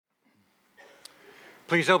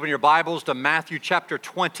Please open your Bibles to Matthew chapter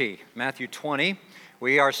 20. Matthew 20.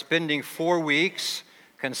 We are spending 4 weeks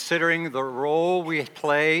considering the role we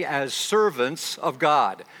play as servants of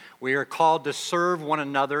God. We are called to serve one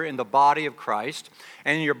another in the body of Christ.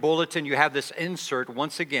 And in your bulletin, you have this insert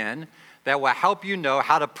once again that will help you know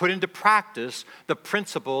how to put into practice the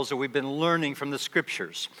principles that we've been learning from the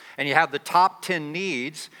Scriptures. And you have the top 10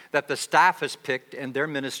 needs that the staff has picked in their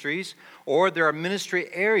ministries, or there are ministry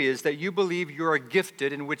areas that you believe you are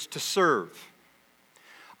gifted in which to serve.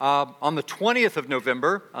 On the 20th of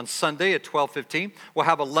November, on Sunday at 12:15, we'll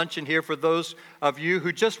have a luncheon here for those of you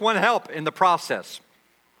who just want help in the process,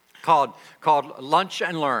 called Lunch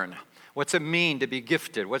and Learn. What's it mean to be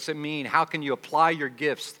gifted? What's it mean? How can you apply your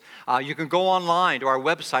gifts? You can go online to our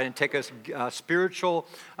website and take a spiritual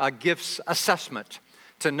gifts assessment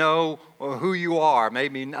to know who you are,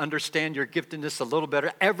 maybe understand your giftedness a little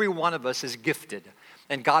better. Every one of us is gifted,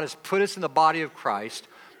 and God has put us in the body of Christ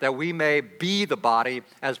that we may be the body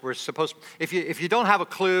as we're supposed to. If you don't have a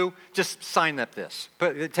clue, just sign up this.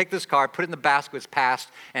 Take this card, put it in the basket, it's passed,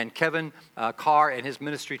 and Kevin Carr and his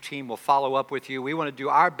ministry team will follow up with you. We want to do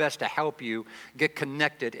our best to help you get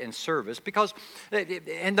connected in service because,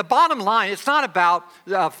 and the bottom line, it's not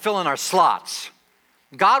about filling our slots.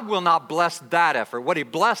 God will not bless that effort. What he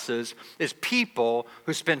blesses is people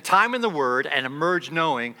who spend time in the Word and emerge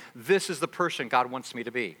knowing this is the person God wants me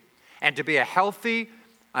to be. And to be a healthy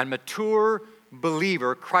and mature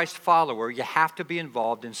believer, Christ follower, you have to be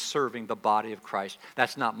involved in serving the body of Christ.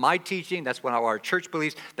 That's not my teaching. That's what our church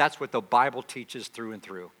believes. That's what the Bible teaches through and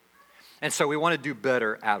through. And so we want to do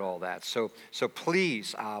better at all that. So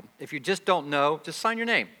please, if you just don't know, just sign your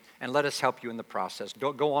name and let us help you in the process.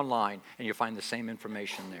 Go online and you'll find the same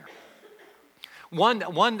information there.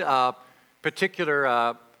 One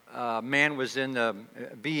particular man was in the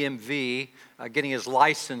BMV getting his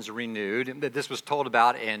license renewed. This was told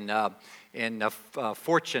about in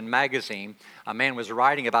Fortune magazine. A man was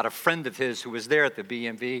writing about a friend of his who was there at the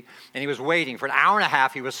BMV, and he was waiting for an hour and a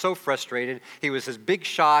half. He was so frustrated. He was this big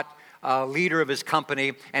shot leader of his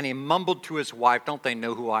company, and he mumbled to his wife, "Don't they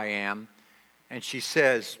know who I am?" And she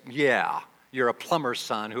says, "Yeah, you're a plumber's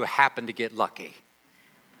son who happened to get lucky."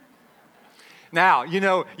 Now,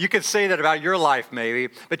 you could say that about your life maybe,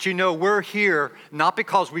 but we're here not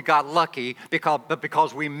because we got lucky, but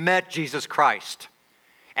because we met Jesus Christ.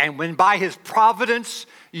 And when by his providence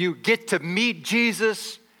you get to meet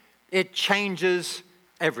Jesus, it changes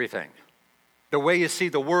everything. The way you see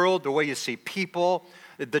the world, the way you see people,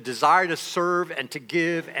 the desire to serve and to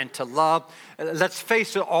give and to love. Let's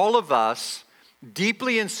face it, all of us,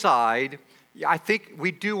 deeply inside, I think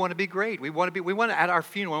we do want to be great. We want to at our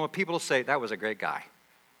funeral, we want people to say, "That was a great guy.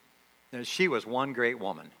 She was one great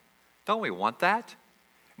woman." Don't we want that?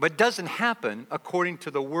 But it doesn't happen according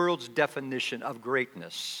to the world's definition of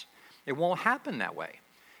greatness. It won't happen that way.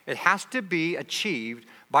 It has to be achieved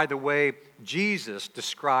by the way Jesus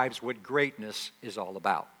describes what greatness is all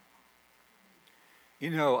about.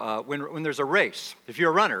 When there's a race, if you're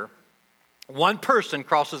a runner, one person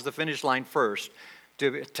crosses the finish line first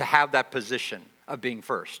to have that position of being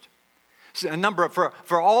first. So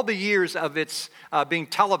for all the years of its being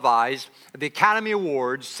televised, the Academy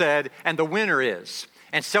Awards said, "And the winner is."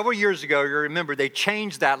 And several years ago, you remember, they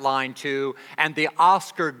changed that line to, "And the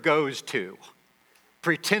Oscar goes to,"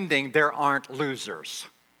 pretending there aren't losers.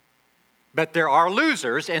 But there are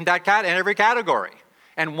losers in every category,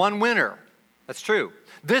 and one winner. That's true.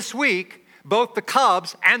 This week, both the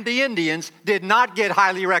Cubs and the Indians did not get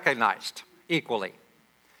highly recognized equally.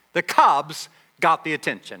 The Cubs got the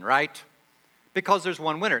attention, right? Because there's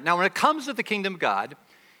one winner. Now, when it comes to the kingdom of God,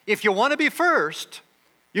 if you want to be first,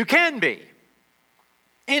 you can be.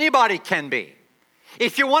 Anybody can be.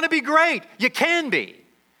 If you want to be great, you can be.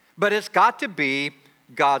 But it's got to be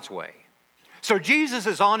God's way. So Jesus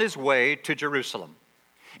is on his way to Jerusalem.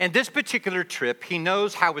 And this particular trip, he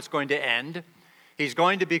knows how it's going to end. He's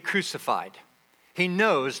going to be crucified. He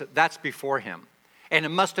knows that's before him. And it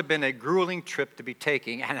must have been a grueling trip to be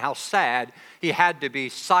taking, and how sad he had to be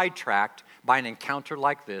sidetracked by an encounter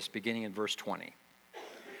like this, beginning in verse 20.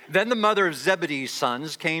 Then the mother of Zebedee's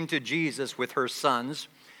sons came to Jesus with her sons,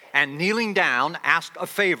 and kneeling down, asked a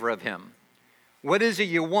favor of him. "What is it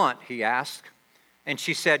you want?" he asked. And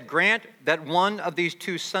she said, "Grant that one of these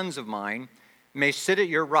 2 sons of mine may sit at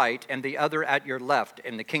your right and the other at your left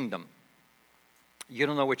in the kingdom." "You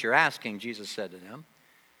don't know what you're asking," Jesus said to them.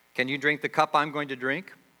 "Can you drink the cup I'm going to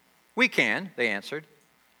drink?" "We can," they answered.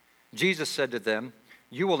 Jesus said to them,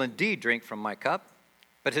 "You will indeed drink from my cup,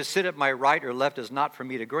 but to sit at my right or left is not for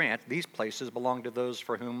me to grant. These places belong to those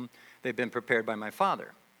for whom they've been prepared by my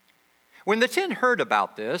Father." When the 10 heard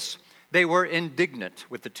about this, They were indignant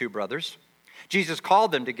with the two brothers. Jesus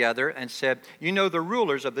called them together and said, "You know the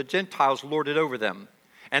rulers of the Gentiles lord it over them,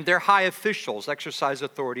 and their high officials exercise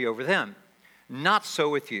authority over them. Not so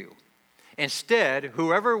with you. Instead,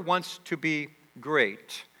 whoever wants to be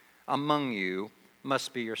great among you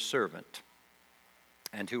must be your servant,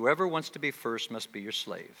 and whoever wants to be first must be your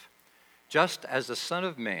slave. Just as the Son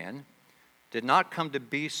of Man did not come to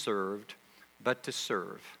be served, but to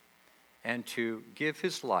serve, and to give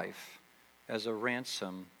his life as a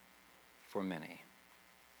ransom for many."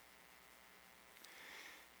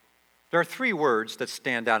 There are three words that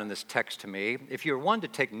stand out in this text to me. If you're one to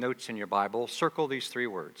take notes in your Bible, circle these three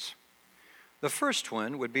words. The first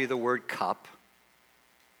one would be the word cup.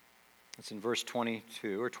 It's in verse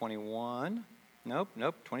 22 or 21.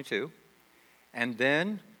 Nope, 22. And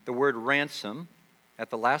then the word ransom at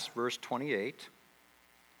the last verse, 28.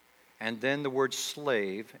 And then the word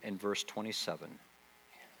slave in verse 27.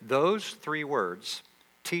 Those three words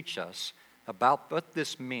teach us about what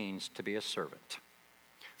this means to be a servant.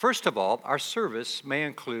 First of all, our service may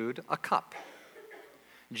include a cup.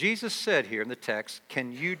 Jesus said here in the text,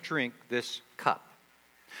 "Can you drink this cup?"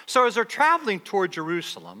 So as they're traveling toward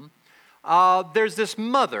Jerusalem, there's this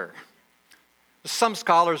mother. Some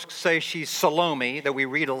scholars say she's Salome, that we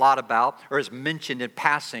read a lot about, or is mentioned in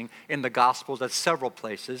passing in the Gospels at several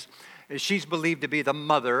places. She's believed to be the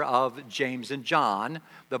mother of James and John,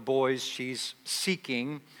 the boys she's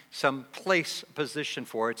seeking some position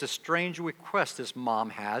for. It's a strange request this mom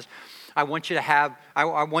has. I want you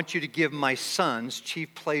to give my sons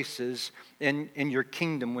chief places in your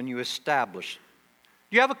kingdom when you establish.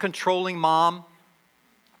 Do you have a controlling mom?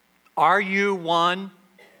 Are you one?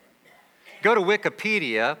 Go to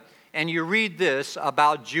Wikipedia and you read this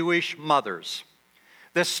about Jewish mothers.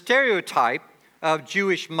 The stereotype of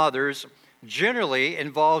Jewish mothers generally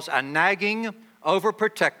involves a nagging,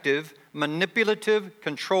 overprotective, manipulative,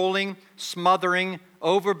 controlling, smothering,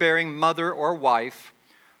 overbearing mother or wife,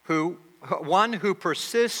 one who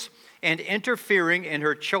persists in interfering in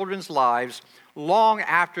her children's lives long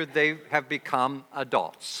after they have become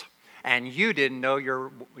adults. And you didn't know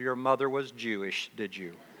your mother was Jewish, did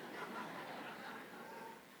you?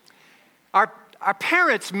 Our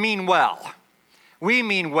parents mean well. We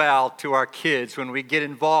mean well to our kids when we get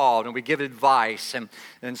involved and we give advice, and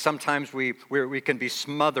sometimes we can be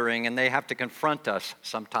smothering and they have to confront us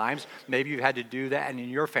sometimes. Maybe you've had to do that in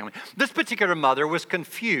your family. This particular mother was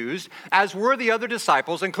confused, as were the other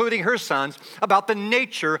disciples, including her sons, about the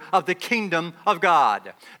nature of the kingdom of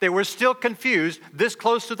God. They were still confused this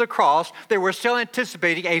close to the cross. They were still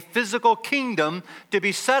anticipating a physical kingdom to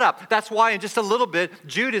be set up. That's why in just a little bit,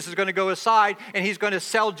 Judas is going to go aside and he's going to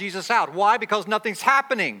sell Jesus out. Why? Because nothing's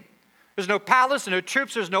happening. There's no palace, no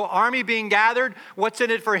troops, there's no army being gathered. What's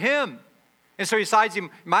in it for him? And so he decides he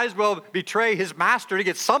might as well betray his master to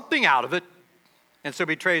get something out of it. And so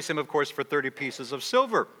betrays him, of course, for 30 pieces of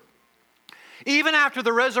silver. Even after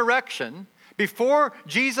the resurrection, before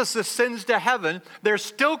Jesus ascends to heaven, they're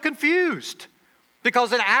still confused.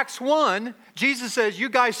 Because in Acts 1, Jesus says, "You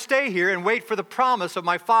guys stay here and wait for the promise of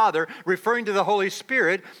my Father," referring to the Holy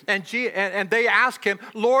Spirit. And they ask him,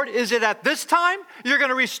 "Lord, is it at this time you're going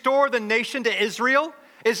to restore the nation to Israel?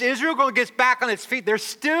 Is Israel going to get back on its feet?" They're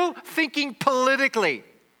still thinking politically.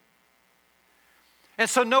 And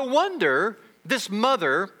so no wonder this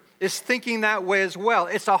mother is thinking that way as well.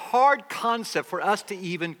 It's a hard concept for us to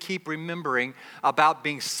even keep remembering about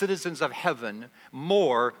being citizens of heaven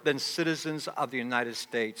more than citizens of the United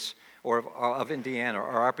States or of Indiana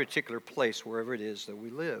or our particular place, wherever it is that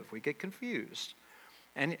we live. We get confused.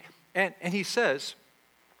 And he says,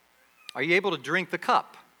 "Are you able to drink the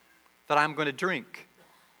cup that I'm going to drink?"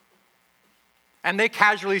 And they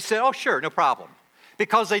casually said, "Oh, sure, no problem,"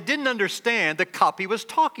 because they didn't understand the cup he was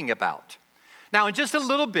talking about. Now, in just a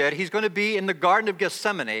little bit, he's going to be in the Garden of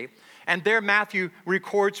Gethsemane, and there Matthew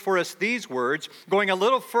records for us these words. Going a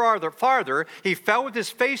little farther, he fell with his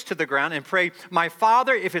face to the ground and prayed, "My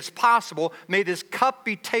Father, if it's possible, may this cup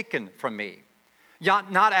be taken from me.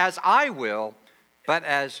 Not as I will, but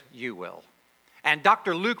as you will." And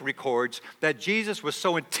Dr. Luke records that Jesus was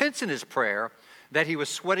so intense in his prayer that he was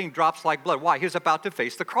sweating drops like blood. Why? He was about to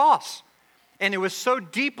face the cross. And it was so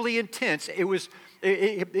deeply intense, it was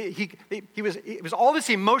all this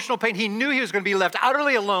emotional pain. He knew he was going to be left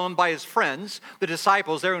utterly alone by his friends, the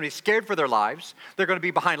disciples. They're going to be scared for their lives. They're going to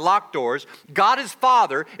be behind locked doors. God, his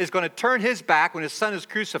Father, is going to turn his back when his son is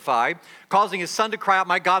crucified, causing his son to cry out,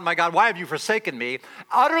 my God, why have you forsaken me?"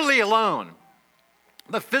 Utterly alone.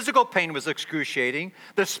 The physical pain was excruciating.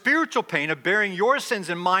 The spiritual pain of bearing your sins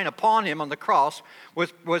and mine upon him on the cross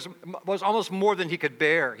was almost more than he could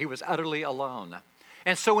bear. He was utterly alone.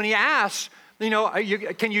 And so when he asks,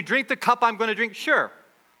 can you drink the cup I'm going to drink? Sure.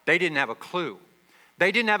 They didn't have a clue.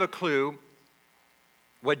 They didn't have a clue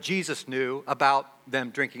what Jesus knew about them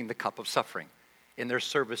drinking the cup of suffering in their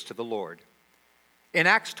service to the Lord. In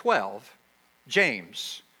Acts 12,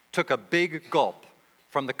 James took a big gulp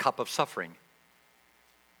from the cup of suffering.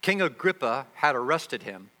 King Agrippa had arrested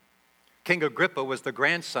him. King Agrippa was the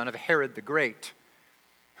grandson of Herod the Great,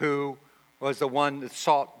 who was the one that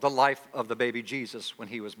sought the life of the baby Jesus when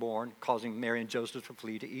he was born, causing Mary and Joseph to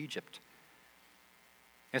flee to Egypt.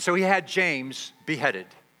 And so he had James beheaded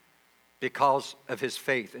because of his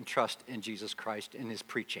faith and trust in Jesus Christ in his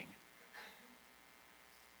preaching.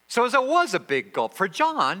 So as it was a big gulp, for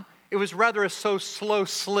John, it was rather a slow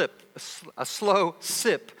sip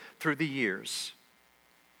through the years.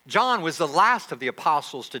 John was the last of the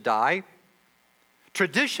apostles to die.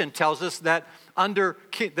 Tradition tells us that under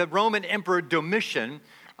the Roman Emperor Domitian,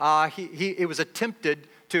 it was attempted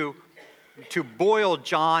to boil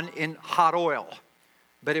John in hot oil,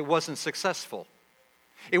 but it wasn't successful.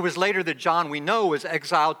 It was later that John, we know, was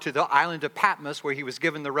exiled to the island of Patmos, where he was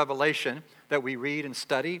given the revelation that we read and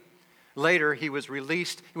study. Later, he was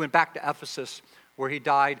released. He went back to Ephesus, where he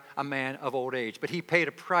died a man of old age. But he paid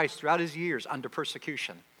a price throughout his years under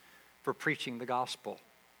persecution for preaching the gospel.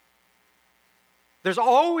 There's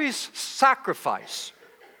always sacrifice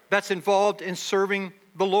that's involved in serving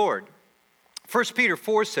the Lord. 1 Peter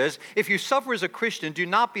 4 says, if you suffer as a Christian, do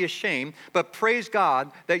not be ashamed, but praise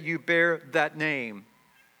God that you bear that name.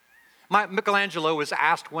 Michelangelo was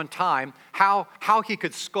asked one time how he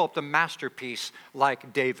could sculpt a masterpiece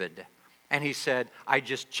like David. And he said, I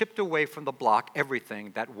just chipped away from the block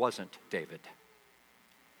everything that wasn't David.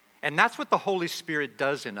 And that's what the Holy Spirit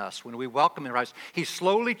does in us when we welcome Him in our lives. He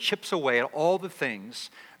slowly chips away at all the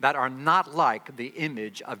things that are not like the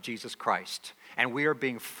image of Jesus Christ. And we are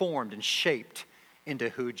being formed and shaped into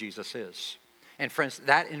who Jesus is. And friends,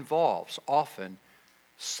 that involves often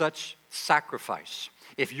such sacrifice.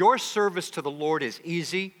 If your service to the Lord is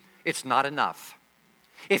easy, it's not enough.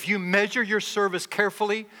 If you measure your service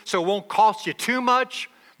carefully so it won't cost you too much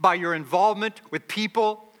by your involvement with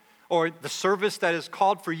people or the service that is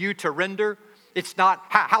called for you to render, it's not,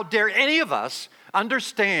 how dare any of us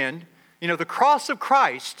understand, the cross of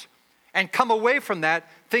Christ and come away from that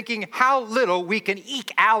thinking how little we can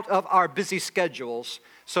eke out of our busy schedules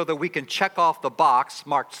so that we can check off the box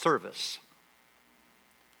marked service.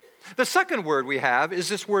 The second word we have is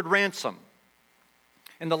this word ransom.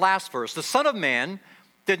 In the last verse, the Son of Man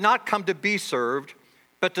did not come to be served,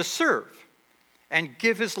 but to serve and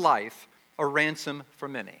give his life a ransom for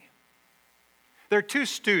many. There are two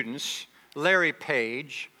students, Larry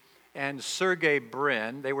Page and Sergey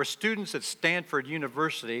Brin. They were students at Stanford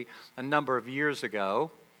University a number of years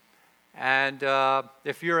ago. And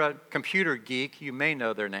if you're a computer geek, you may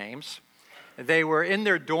know their names. They were in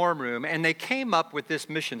their dorm room, and they came up with this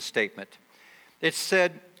mission statement. It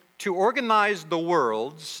said, to organize the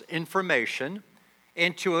world's information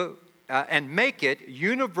and make it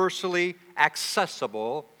universally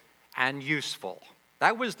accessible and useful.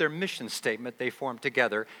 That was their mission statement they formed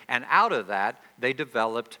together, and out of that, they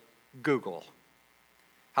developed Google.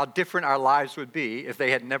 How different our lives would be if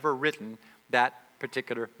they had never written that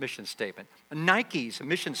particular mission statement. Nike's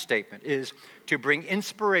mission statement is to bring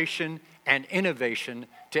inspiration and innovation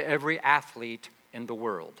to every athlete in the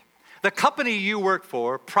world. The company you work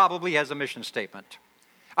for probably has a mission statement.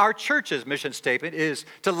 Our church's mission statement is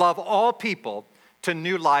to love all people to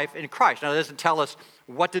new life in Christ. Now, it doesn't tell us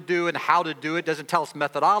what to do and how to do it. It doesn't tell us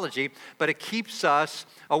methodology, but it keeps us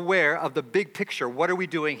aware of the big picture. What are we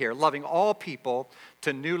doing here? Loving all people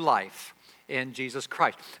to new life in Jesus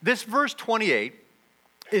Christ. This verse 28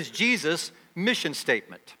 is Jesus' mission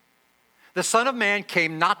statement. The Son of Man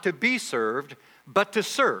came not to be served, but to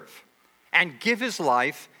serve and give his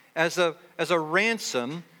life as a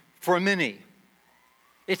ransom for many.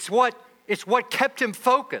 It's what kept him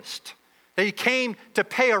focused, that he came to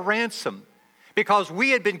pay a ransom because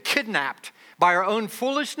we had been kidnapped by our own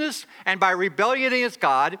foolishness and by rebellion against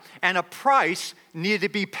God, and a price needed to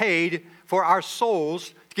be paid for our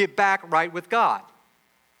souls to get back right with God.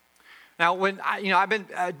 Now, I've been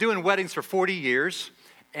doing weddings for 40 years,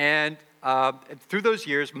 and through those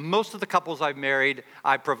years, most of the couples I've married,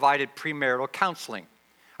 I've provided premarital counseling.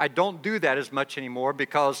 I don't do that as much anymore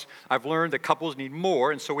because I've learned that couples need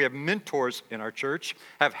more, and so we have mentors in our church,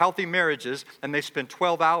 have healthy marriages, and they spend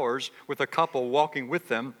 12 hours with a couple walking with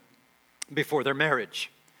them before their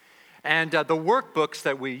marriage. And the workbooks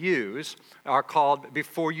that we use are called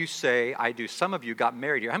Before You Say I Do. Some of you got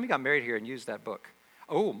married here. How many got married here and used that book?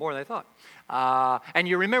 Oh, more than I thought. And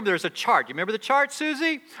you remember there's a chart. You remember the chart,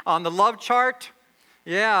 Susie? On the love chart,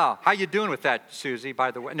 Yeah. How you doing with that, Susie,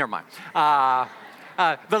 by the way? Never mind.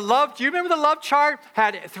 The love, do you remember the love chart?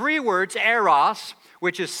 Had 3 words, eros,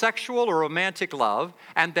 which is sexual or romantic love,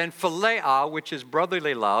 and then philia, which is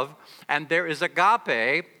brotherly love, and there is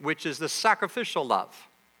agape, which is the sacrificial love.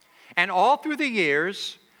 And all through the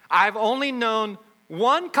years, I've only known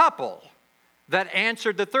one couple that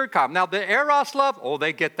answered the third column. Now, the eros love,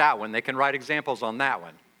 they get that one. They can write examples on that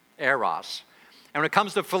one, eros. And when it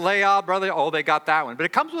comes to philia, brother, they got that one. But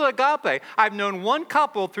it comes with agape. I've known one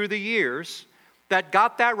couple through the years that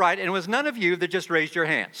got that right, and it was none of you that just raised your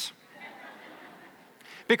hands.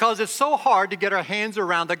 Because it's so hard to get our hands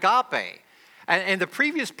around agape. And the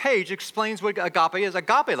previous page explains what agape is.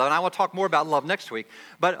 Agape love, and I will talk more about love next week.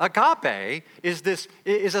 But agape is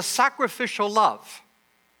a sacrificial love.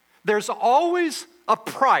 There's always a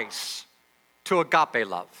price to agape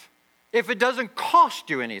love. If it doesn't cost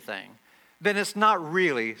you anything, then it's not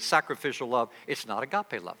really sacrificial love. It's not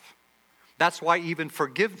agape love. That's why even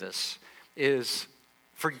forgiveness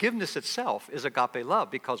itself is agape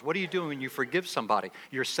love, because what are you doing when you forgive somebody?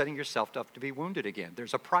 You're setting yourself up to be wounded again.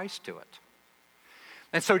 There's a price to it.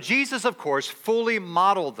 And so Jesus, of course, fully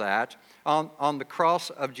modeled that on the cross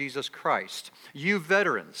of Jesus Christ. You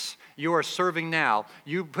veterans, you are serving now.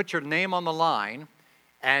 You put your name on the line,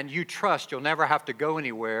 and you trust you'll never have to go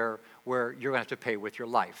anywhere where you're going to have to pay with your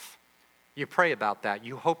life. You pray about that.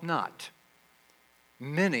 You hope not.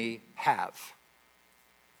 Many have.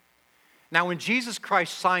 Now, when Jesus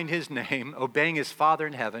Christ signed his name, obeying his Father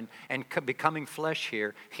in heaven and becoming flesh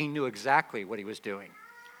here, he knew exactly what he was doing.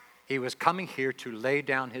 He was coming here to lay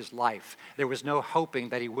down his life. There was no hoping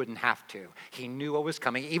that he wouldn't have to. He knew what was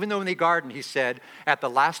coming. Even though in the garden he said, at the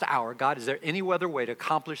last hour, God, is there any other way to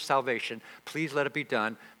accomplish salvation? Please let it be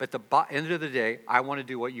done. But at the end of the day, I want to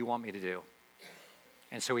do what you want me to do.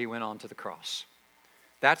 And so he went on to the cross.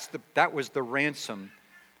 That was the ransom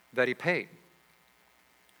that he paid.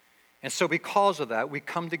 And so because of that, we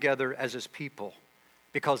come together as his people,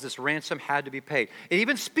 because this ransom had to be paid. It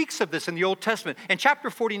even speaks of this in the Old Testament. In chapter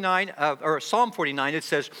 49, or Psalm 49, it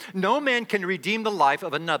says, "No man can redeem the life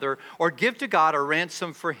of another or give to God a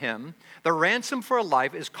ransom for him. The ransom for a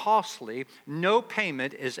life is costly. No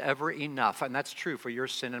payment is ever enough." And that's true for your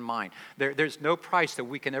sin and mine. There's no price that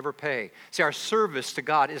we can ever pay. See, our service to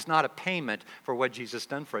God is not a payment for what Jesus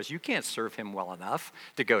done for us. You can't serve him well enough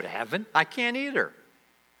to go to heaven. I can't either.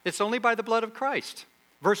 It's only by the blood of Christ.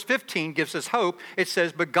 Verse 15 gives us hope. It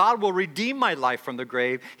says, "But God will redeem my life from the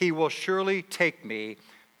grave. He will surely take me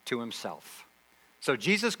to himself." So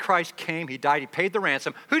Jesus Christ came, he died, he paid the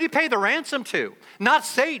ransom. Who did he pay the ransom to? Not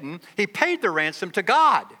Satan. He paid the ransom to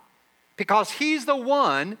God, because he's the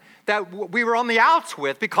one that we were on the outs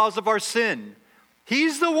with because of our sin.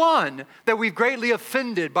 He's the one that we've greatly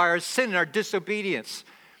offended by our sin and our disobedience.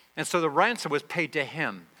 And so the ransom was paid to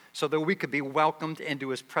him, so that we could be welcomed into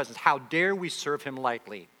his presence. How dare we serve him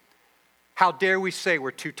lightly? How dare we say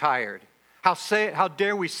we're too tired? How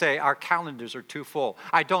dare we say our calendars are too full?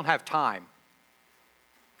 I don't have time.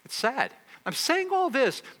 It's sad. I'm saying all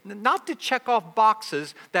this not to check off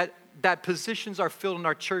boxes that positions are filled in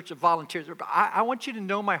our church of volunteers. I want you to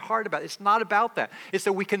know my heart about it. It's not about that. It's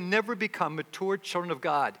that we can never become mature children of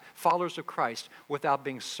God, followers of Christ, without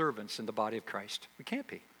being servants in the body of Christ. We can't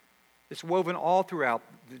be. It's woven all throughout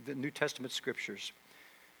the New Testament scriptures.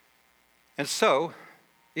 And so,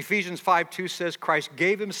 Ephesians 5:2 says, Christ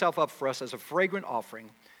gave himself up for us as a fragrant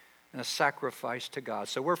offering and a sacrifice to God.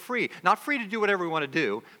 So we're free. Not free to do whatever we want to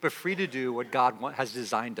do, but free to do what God has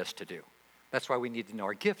designed us to do. That's why we need to know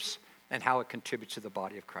our gifts and how it contributes to the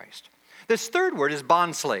body of Christ. This third word is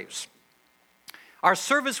bond slaves. Our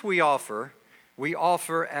service we offer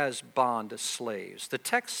as bond slaves. The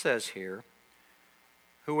text says here,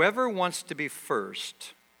 "Whoever wants to be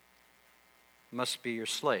first must be your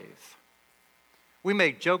slave." We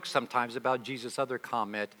make jokes sometimes about Jesus' other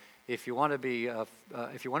comment: if you want to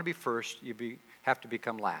be first, you have to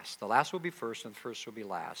become last. The last will be first, and the first will be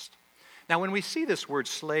last. Now, when we see this word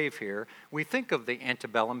slave here, we think of the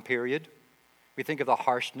antebellum period. We think of the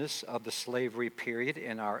harshness of the slavery period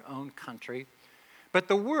in our own country. But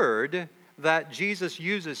the word that Jesus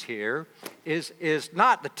uses here is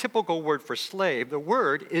not the typical word for slave. The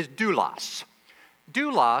word is doulos.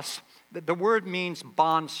 Doulos, the word means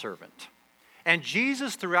bondservant. And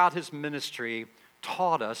Jesus, throughout his ministry,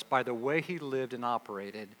 taught us by the way he lived and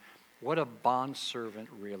operated what a bondservant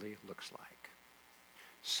really looks like.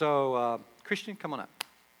 So, Christian, come on up.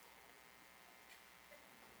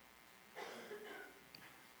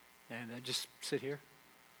 And just sit here.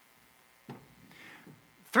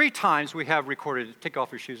 3 times we have recorded, take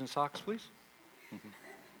off your shoes and socks, please.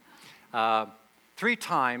 3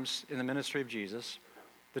 times in the ministry of Jesus,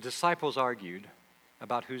 the disciples argued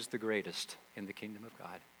about who's the greatest in the kingdom of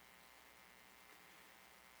God.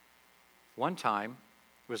 One time,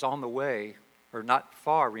 it was on the way, or not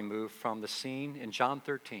far removed from the scene in John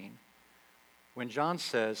 13, when John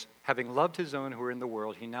says, having loved his own who were in the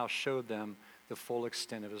world, he now showed them the full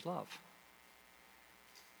extent of his love.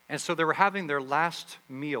 And so they were having their last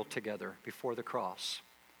meal together before the cross.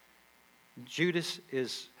 Judas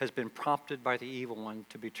has been prompted by the evil one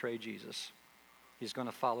to betray Jesus. He's going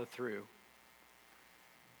to follow through.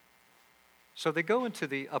 So they go into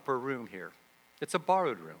the upper room here. It's a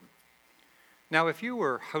borrowed room. Now, if you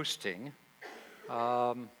were hosting,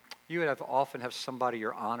 you would often have somebody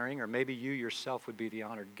you're honoring, or maybe you yourself would be the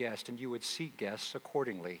honored guest, and you would seat guests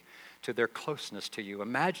accordingly to their closeness to you.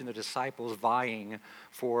 Imagine the disciples vying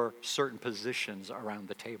for certain positions around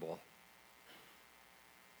the table.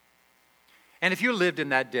 And if you lived in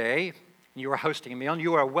that day, and you were hosting a meal, and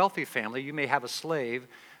you were a wealthy family, you may have a slave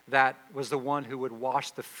that was the one who would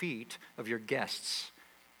wash the feet of your guests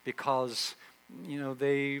because,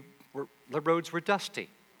 the roads were dusty.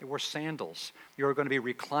 They wore sandals. You were going to be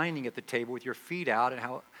reclining at the table with your feet out, and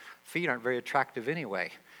how feet aren't very attractive anyway.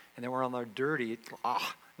 And they were on there dirty,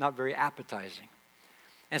 not very appetizing.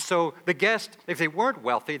 And so the guest, if they weren't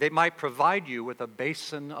wealthy, they might provide you with a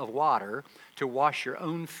basin of water to wash your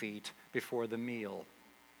own feet before the meal.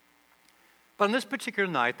 But on this particular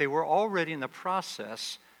night, they were already in the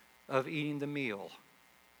process of eating the meal.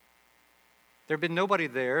 There had been nobody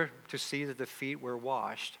there to see that the feet were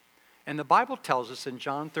washed. And the Bible tells us in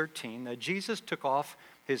John 13 that Jesus took off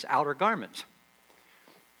his outer garment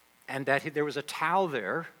and that there was a towel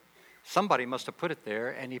there. Somebody must have put it there,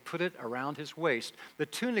 and he put it around his waist. The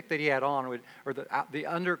tunic that he had on, the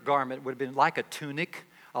undergarment would have been like a tunic,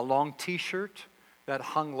 a long T-shirt that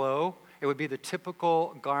hung low. It would be the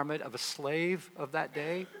typical garment of a slave of that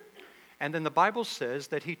day. And then the Bible says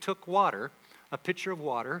that he took water, a pitcher of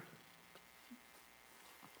water,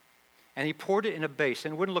 and he poured it in a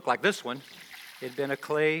basin. It wouldn't look like this one. It had been a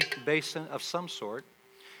clay basin of some sort.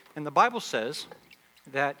 And the Bible says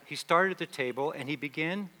that he started at the table and he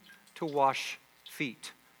began to wash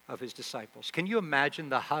feet of his disciples. Can you imagine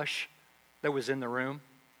the hush that was in the room?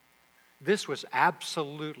 This was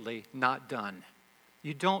absolutely not done.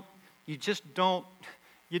 You don't do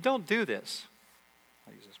this.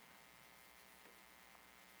 I'll use this.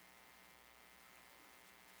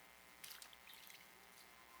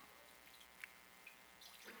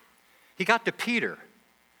 He got to Peter.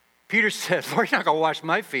 Peter said, Lord, you're not going to wash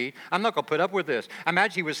my feet. I'm not going to put up with this.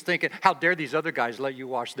 Imagine he was thinking, how dare these other guys let you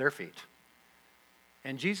wash their feet?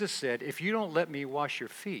 And Jesus said, if you don't let me wash your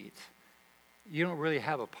feet, you don't really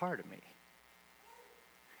have a part of me.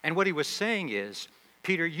 And what he was saying is,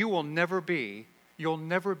 Peter, you'll never be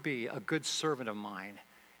a good servant of mine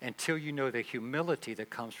until you know the humility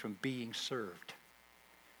that comes from being served.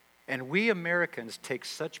 And we Americans take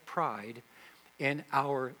such pride in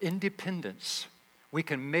our independence. We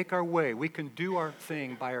can make our way. We can do our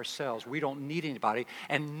thing by ourselves. We don't need anybody.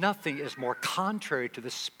 And nothing is more contrary to the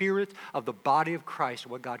spirit of the body of Christ,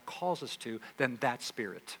 what God calls us to, than that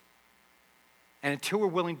spirit. And until we're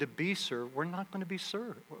willing to be served, we're not going to be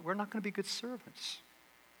served. We're not going to be good servants.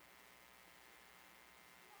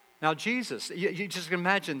 Now, Jesus, you just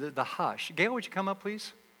imagine the hush. Gail, would you come up,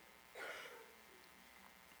 please?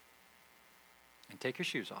 And take your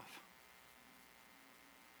shoes off.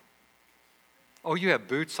 Oh, you have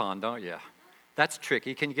boots on, don't you? That's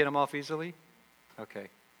tricky. Can you get them off easily? Okay.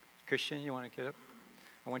 Christian, you want to get up?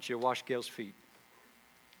 I want you to wash Gail's feet.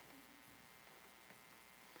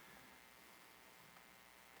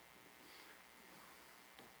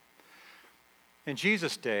 In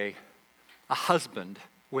Jesus' day, a husband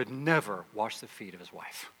would never wash the feet of his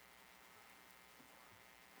wife.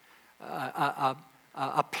 A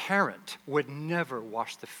parent would never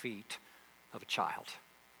wash the feet of a child.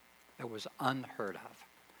 That was unheard of.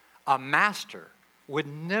 A master would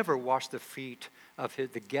never wash the feet of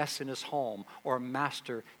the guests in his home or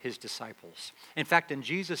master his disciples. In fact, in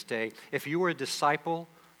Jesus' day, if you were a disciple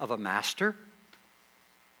of a master,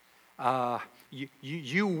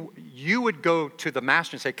 you would go to the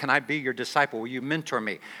master and say, can I be your disciple? Will you mentor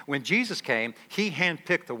me? When Jesus came, he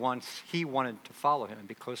handpicked the ones he wanted to follow him and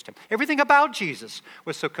be close to him. Everything about Jesus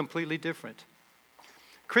was so completely different.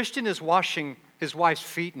 Christian is washing his wife's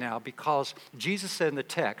feet now because Jesus said in the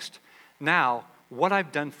text, now, what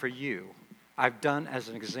I've done for you, I've done as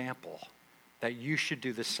an example that you should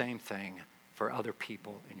do the same thing for other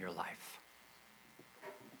people in your life.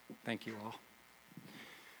 Thank you all.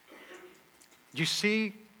 You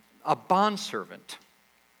see, a bondservant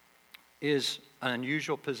is an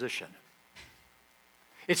unusual position.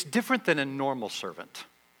 It's different than a normal servant.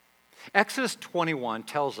 Exodus 21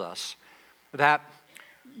 tells us that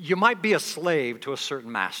you might be a slave to a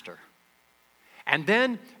certain master. And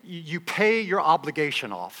then you pay your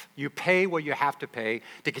obligation off. You pay what you have to pay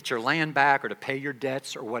to get your land back or to pay your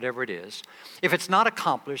debts or whatever it is. If it's not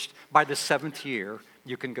accomplished by the 7th year,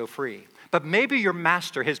 you can go free. But maybe your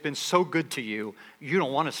master has been so good to you, you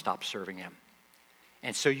don't want to stop serving him.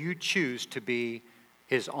 And so you choose to be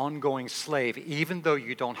his ongoing slave, even though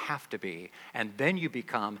you don't have to be. And then you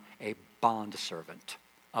become a bond servant,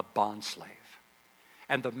 a bond slave.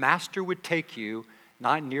 And the master would take you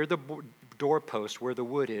not near the doorpost where the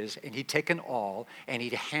wood is, and he'd take an awl, and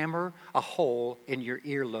he'd hammer a hole in your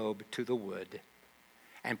earlobe to the wood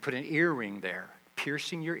and put an earring there,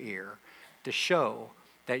 piercing your ear, to show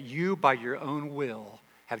that you, by your own will,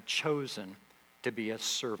 have chosen to be a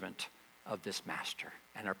servant of this master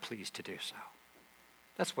and are pleased to do so.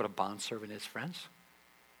 That's what a bondservant is, friends.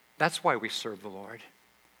 That's why we serve the Lord,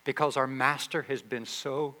 because our master has been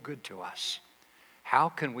so good to us. How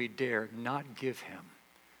can we dare not give him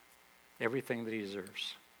everything that he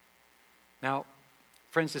deserves? Now,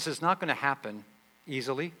 friends, this is not going to happen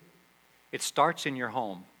easily. It starts in your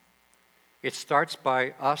home. It starts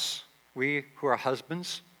by us, we who are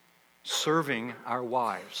husbands, serving our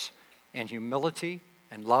wives in humility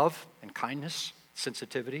and love and kindness,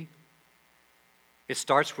 sensitivity. It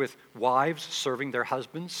starts with wives serving their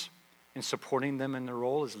husbands and supporting them in their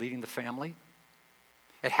role as leading the family.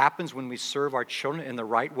 It happens when we serve our children in the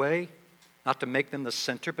right way, not to make them the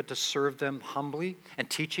center, but to serve them humbly, and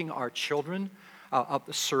teaching our children of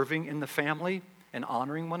serving in the family and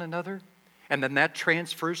honoring one another. And then that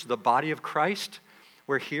transfers to the body of Christ.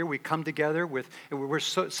 Where here we come together we're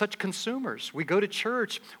such consumers. We go to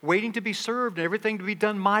church waiting to be served and everything to be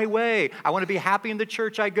done my way. I want to be happy in the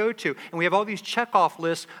church I go to. And we have all these checkoff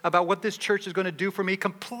lists about what this church is going to do for me,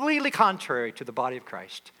 completely contrary to the body of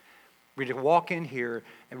Christ. We need to walk in here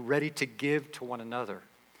and ready to give to one another.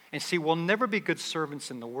 And see, we'll never be good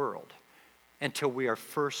servants in the world until we are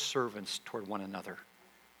first servants toward one another.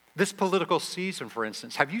 This political season, for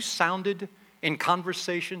instance, have you sounded in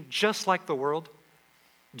conversation just like the world?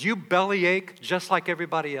 Do you bellyache just like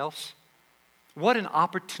everybody else? What an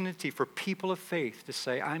opportunity for people of faith to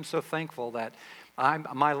say, I'm so thankful that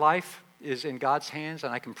my life is in God's hands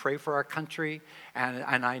and I can pray for our country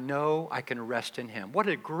and I know I can rest in him. What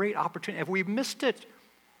a great opportunity. Have we missed it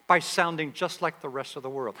by sounding just like the rest of the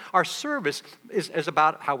world? Our service is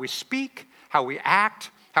about how we speak, how we act,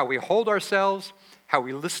 how we hold ourselves, how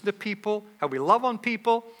we listen to people, how we love on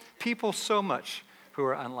people so much who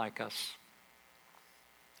are unlike us.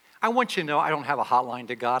 I want you to know I don't have a hotline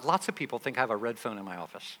to God. Lots of people think I have a red phone in my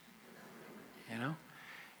office. You know?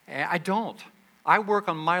 And I don't. I work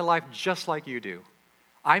on my life just like you do.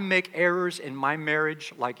 I make errors in my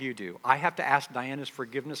marriage like you do. I have to ask Diana's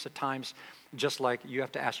forgiveness at times just like you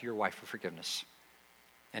have to ask your wife for forgiveness.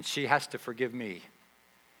 And she has to forgive me.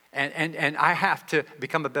 And I have to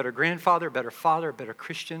become a better grandfather, a better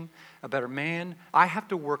Christian, a better man. I have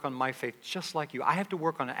to work on my faith just like you. I have to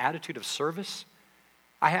work on an attitude of service.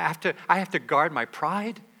 I have to guard my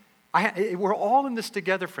pride. We're all in this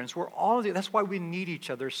together, friends. That's why we need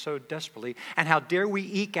each other so desperately. And how dare we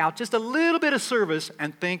eke out just a little bit of service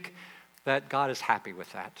and think that God is happy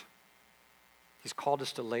with that. He's called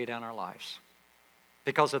us to lay down our lives.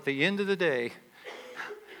 Because at the end of the day,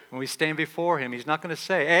 when we stand before him, he's not going to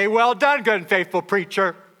say, hey, well done, good and faithful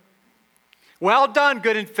preacher. Well done,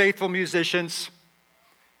 good and faithful musicians.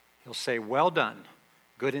 He'll say, well done,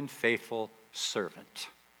 good and faithful servant.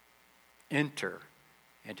 Enter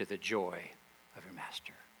into the joy of your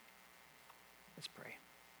master. Let's pray.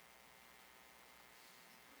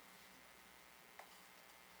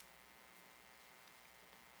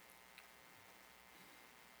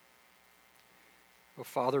 Oh,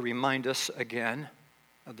 Father, remind us again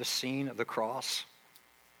of the scene of the cross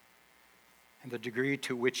and the degree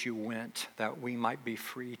to which you went that we might be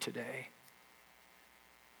free today.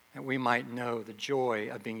 That we might know the joy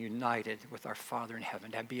of being united with our Father in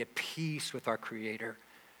heaven, to be at peace with our Creator,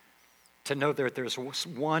 to know that there's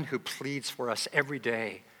one who pleads for us every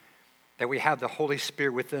day, that we have the Holy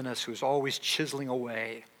Spirit within us who's always chiseling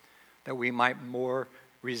away, that we might more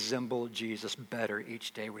resemble Jesus better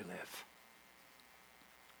each day we live.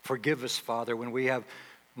 Forgive us, Father, when we have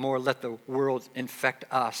more let the world infect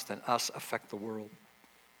us than us affect the world.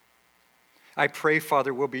 I pray,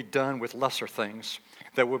 Father, we'll be done with lesser things,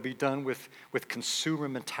 that we'll be done with consumer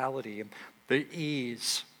mentality and the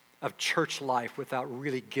ease of church life without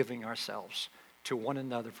really giving ourselves to one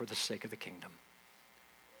another for the sake of the kingdom.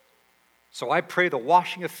 So I pray the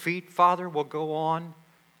washing of feet, Father, will go on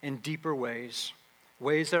in deeper ways.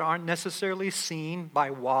 ways that aren't necessarily seen by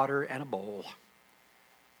water and a bowl,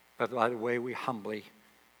 but by the way we humbly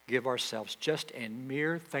give ourselves just in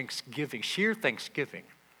mere thanksgiving, sheer thanksgiving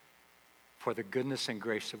for the goodness and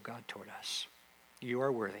grace of God toward us. You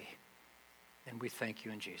are worthy, and we thank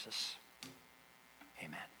you in Jesus.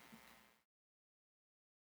 Amen.